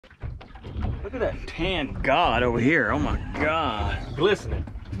Look at that tan god over here. Oh my God. Glistening.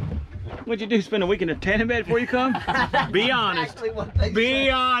 What'd you do? Spend a week in a tanning bed before you come? Be honest. Be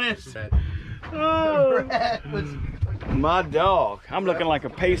honest. Oh. My dog. I'm looking like a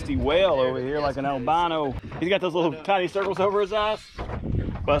pasty whale over here, like an albino. He's got those little tiny circles over his eyes.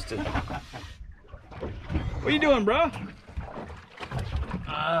 Busted. What are you doing, bro?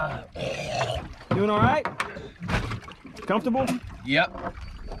 Doing all right? Comfortable? Yep.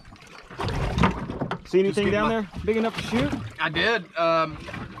 See anything down there big enough to shoot? I did.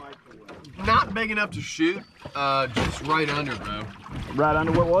 Not big enough to shoot. Just right under, bro. Right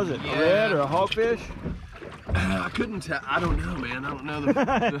under, what was it? Yeah. A red or a hogfish? I couldn't tell. I don't know, man. I don't know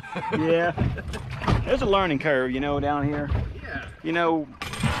the. Yeah. There's a learning curve, you know, down here. Yeah. You know,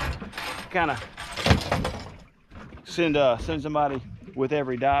 kind of send somebody with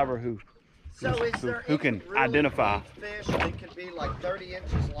every diver who can identify. Fish that can be like 30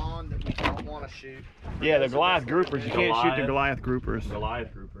 inches long that we don't want to shoot. Yeah, the Goliath groupers. You can't shoot the Goliath groupers.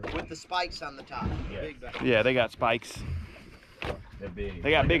 Goliath groupers. With the spikes on the top. Yeah. Big back. Yeah, they got spikes. They're big. They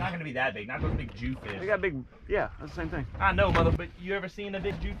got big. They're not gonna be that big. Not those big Jewfish. They got big. Yeah, that's the same thing. I know, mother. But you ever seen a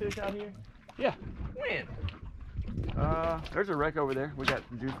big Jewfish out here? Yeah. When? There's a wreck over there. We got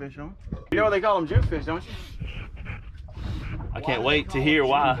Jewfish on. You know what they call them, Jewfish, don't you? I can't wait to hear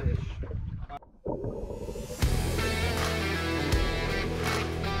why.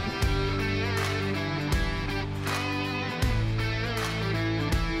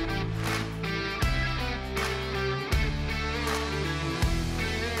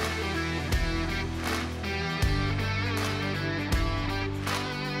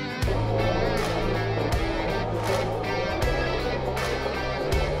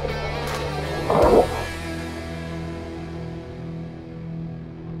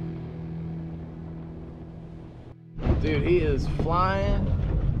 Dude, he is flying.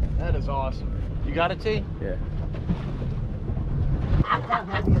 That is awesome. You got it, T? Yeah.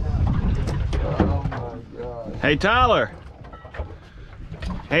 Oh my God. Hey, Tyler.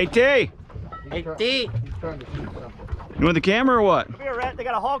 Hey, T. Hey, T. He's trying to shoot something. You want the camera or what? Come here, Rat. They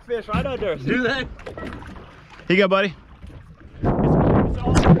got a hogfish right under us. Do they? Here you go, buddy.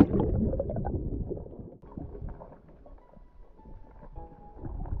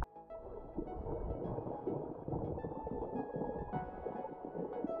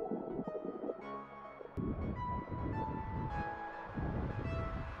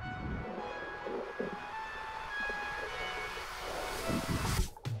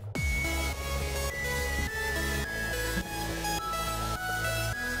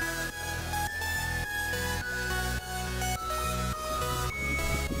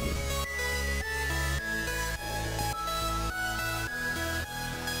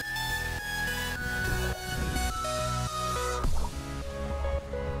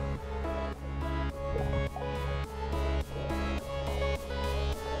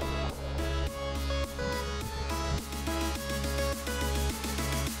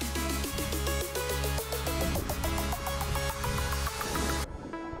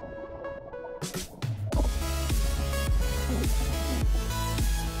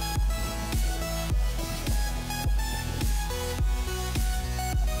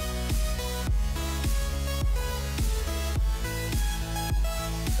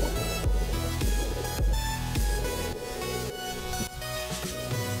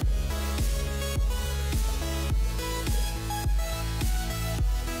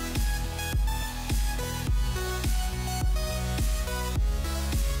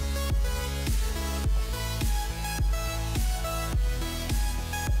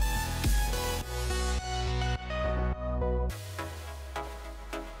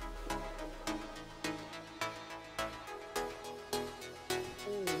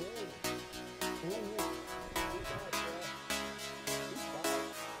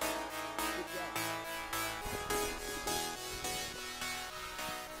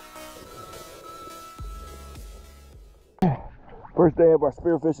 First day of our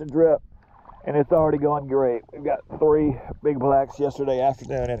spearfishing trip, and it's already going great. We've got 3 big blacks yesterday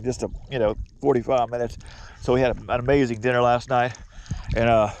afternoon in just 45 minutes. So we had an amazing dinner last night,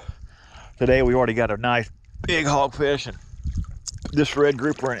 and today we already got a nice big hogfish and this red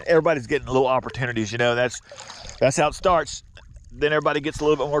grouper, and everybody's getting little opportunities. You know, that's how it starts. Then everybody gets a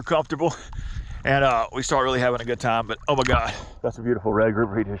little bit more comfortable, and we start really having a good time. But oh my God, that's a beautiful red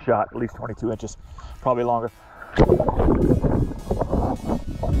grouper he just shot, at least 22 inches, probably longer.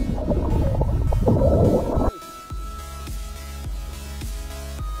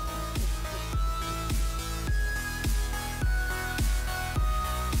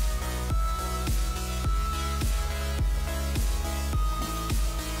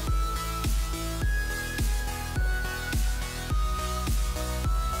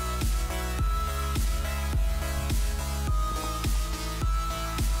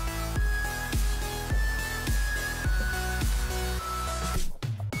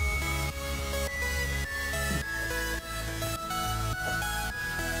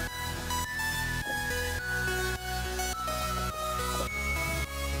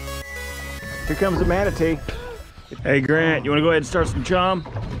 Here comes the manatee. Hey Grant, you wanna go ahead and start some chum?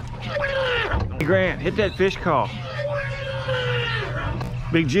 Hey Grant, hit that fish call.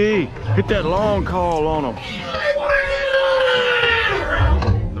 Big G, hit that long call on them.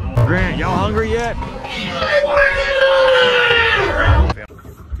 Grant, y'all hungry yet?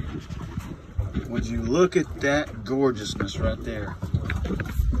 Would you look at that gorgeousness right there?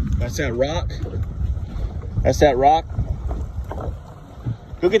 That's that rock. That's that rock.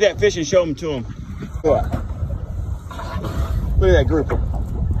 Go get that fish and show them to him. What? Look at that grouper.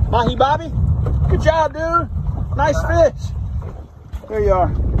 Mahi Bobby, good job, dude. Nice fish. There you are.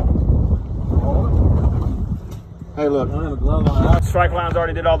 Hey, look. I don't have a glove on. StrikeLines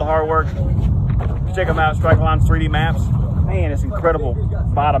already did all the hard work. Check them out, StrikeLines 3D maps. Man, it's incredible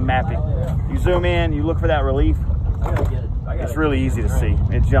bottom mapping. You zoom in, you look for that relief. It's really easy to see.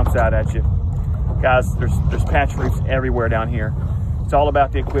 It jumps out at you. Guys, there's patch reefs everywhere down here. It's all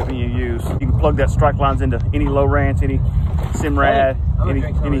about the equipment you use. You can plug that StrikeLines into any low ranch, any Simrad, any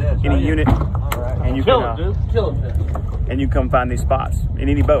unit, and you can and you come find these spots in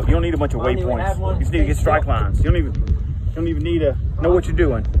any boat. You don't need a bunch of waypoints. You just need to get StrikeLines. You don't even need to know what you're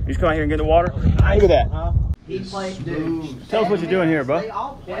doing. You just come out here and get in the water. Look at that. Tell us what you're doing here, bro.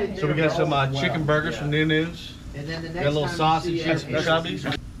 So we got some chicken burgers from New News. And then the next Got a little time sausage, you got see some us,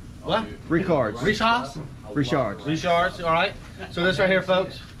 chubbies. What? Ricards. Rishaws? Rishards. Rishaws, all right. So this right here,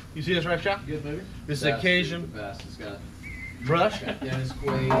 folks. You see this right shot? Good movie. This is Occasion Best. It's got brush. Dennis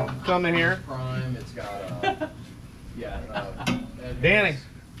Quaid. Come in here. Prime. It's got Danny.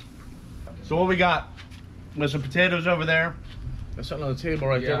 So what we got? There's some potatoes over there. There's something on the table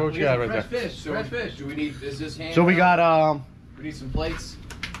right there. What you got right there? Fresh fish. Fresh fish. Do we need? Is this hand? So we got We need some plates.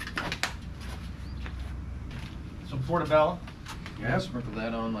 some portobello. Yeah. Sprinkle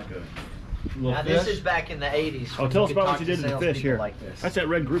that on like a. Little Now fish. this is back in the 80s. Oh, when tell you us could about talk what you did to to the fish salespeople here. like this. That's that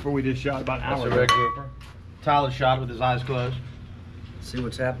red grouper we just shot about an That's hour a ago. red grouper. Tyler shot with his eyes closed. See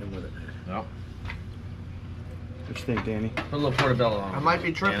what's happening with it. No. What you think, Danny? Put a little portobello on it. I might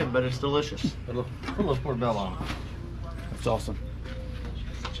be tripping, but it's delicious. Put a little portobello on it. That's awesome.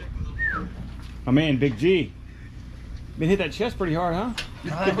 My man, Big G. Been hit that chest pretty hard, huh?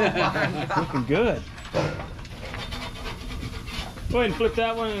 Looking good. Go ahead and flip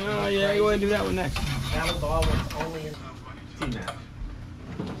that one. Oh, yeah, go ahead and do that one next. That was always only in T-Mac.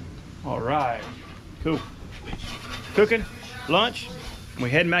 All right. Cool. Cooking, lunch, and we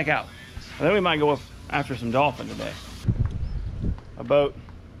heading back out. I think we might go after some dolphin today. A boat.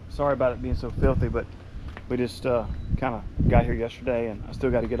 Sorry about it being so filthy, but we just kind of got here yesterday, and I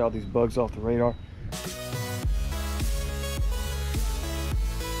still got to get all these bugs off the radar.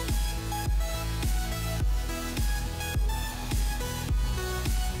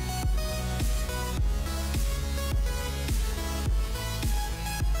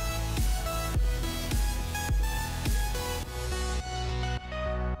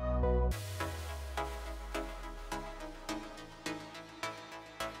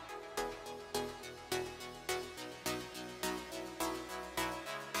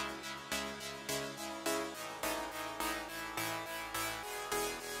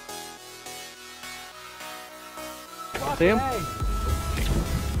 See them?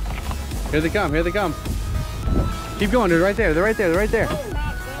 Here they come, here they come. Keep going, they're right there, they're right there, they're right there.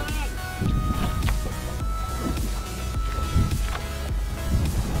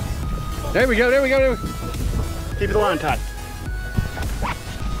 There we go, there we go, there we go. Keep the line tight.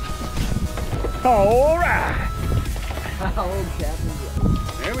 All right.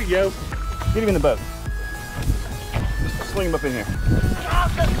 There we go. Get him in the boat. Just swing him up in here.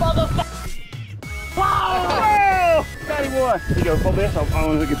 Whoa! Got him one. Here you go, hold this. I'll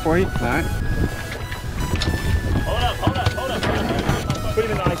hook it for you. All right. Hold up. Put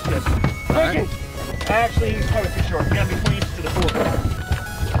him in the ice chest. Right. Actually, he's probably too short. You gotta be 20 inches to the fore.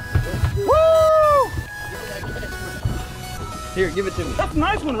 Woo! Here, give it to me. That's a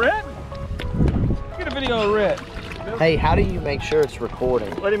nice one, Red. Get a video of Red. Hey, how do you make sure it's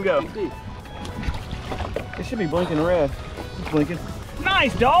recording? Let him go. It should be blinking red. It's blinking.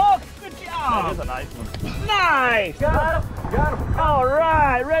 Nice, dog. Good job. That is a nice one. Nice. Got him. Got him. All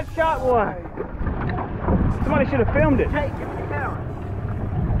right. Red shot one. Somebody should have filmed it. Hey, give me the camera.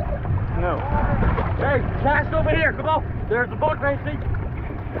 No. Hey, cast over here. Come on. There's the boat right there.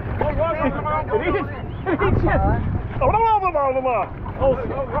 Come on. It is just. Oh,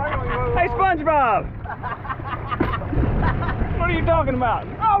 hey, SpongeBob. What are you talking about?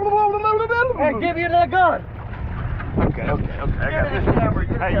 Hey, give you the gun. Okay. I got this.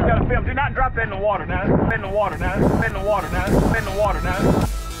 Hey, you gotta film. Do not drop that in the water now. In the water now. In the water now. In the water now.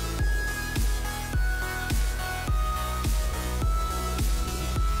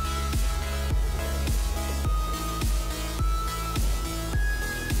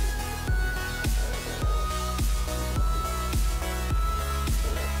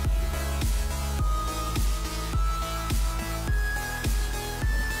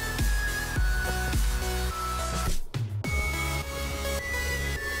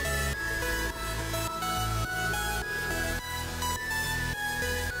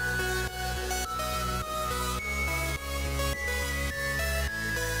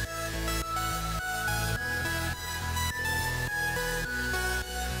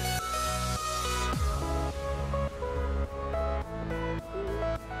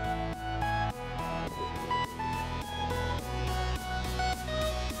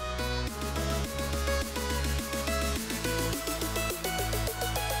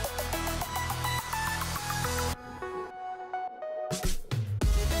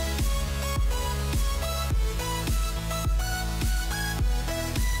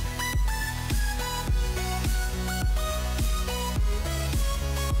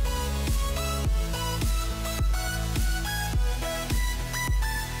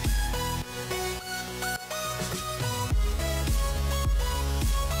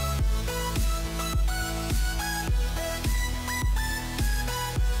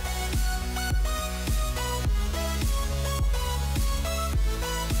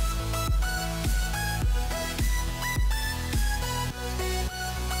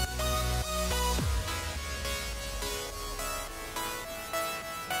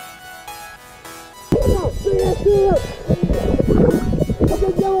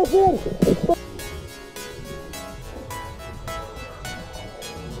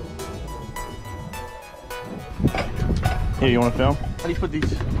 Here, you want to film? How do you put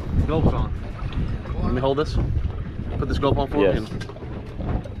these globes on? Let me hold this. Put this globe on for Yes. me.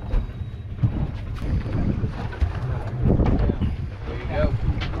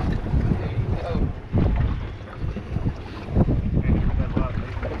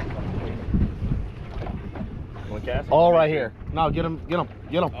 All right here. No, get him, get him,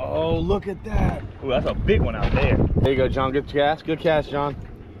 get him. Oh, look at that. Ooh, that's a big one out there. There you go, John. Good cast. Good cast, John.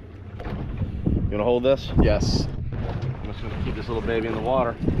 You wanna hold this? Yes. I'm just gonna keep this little baby in the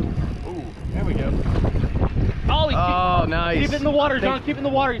water. Ooh, there we go. Oh, nice. Keep it in the water, John. Keep it in the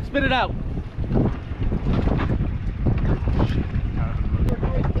water. You spit it out.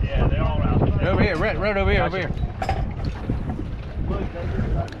 Yeah, they're all out. Over here, right over here, over here.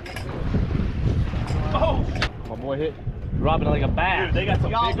 Oh! My boy hit. Dropping it like a bass. Dude, they got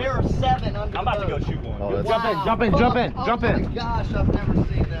some Y'all, big there ones. are 7 under I'm about the to go boat. shoot one. Oh, that's Wow. jump in, jump in, jump in. Oh my gosh, I've never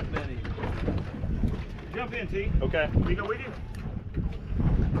seen that many. Jump in, T. Okay. You go with you?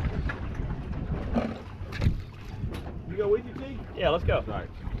 You go with you, T? Yeah, let's go. All right.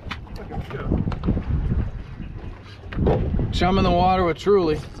 Okay, let's go. Chum in the water with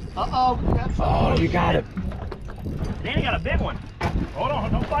Truly. Uh-oh. That's Oh, you got it. Danny got a big one. Hold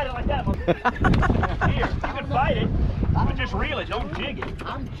on, don't fight it like that. Here, you can fight it, but just reel it, don't jig it.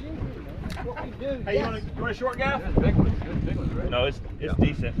 I'm jigging, man. That's what we do. Hey, you want a short gaff? Big ones, good big ones, right? No, it's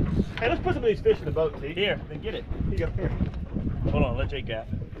decent. Hey, let's put some of these fish in the boat, T. Here, then get it. Here you go, here. Hold on, let Jake gaff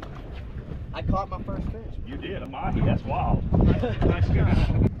it. I caught my first fish. You did, a Mahi, that's wild. Nice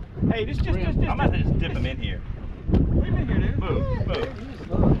guy. Hey, just, I'm about to just dip him in here. Leave him in here, dude. Move, move.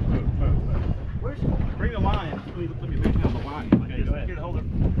 Where's Bring the line. Let me bring down the line. Okay, go ahead. Here to hold it.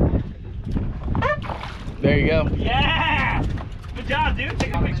 There you go. Yeah! Good job, dude.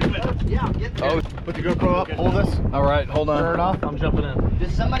 Take a picture with it. Yeah, get there. Oh, put the GoPro up, hold this. All right, hold on. Turn it off, I'm jumping in.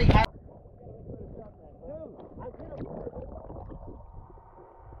 Does somebody have...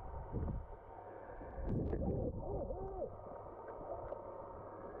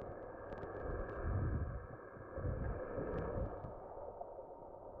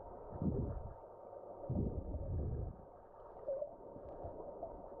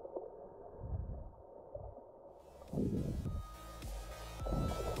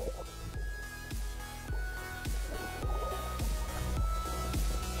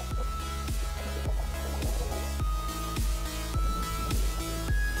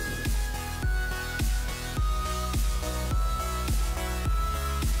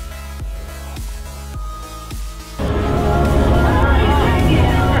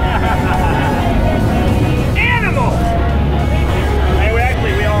 Animal! Hey,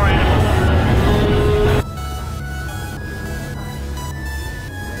 we are animals.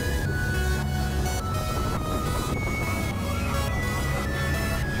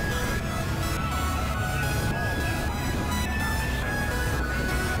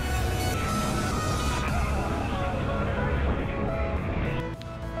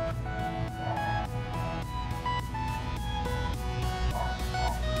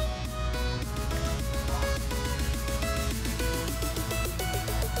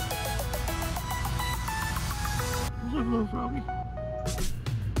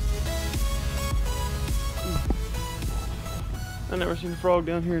 I've never seen a frog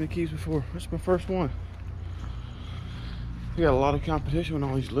down here in the Keys before. That's my first one. We got a lot of competition with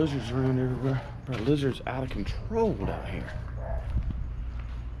all these lizards around everywhere. But lizards out of control down here.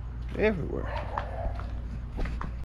 Everywhere.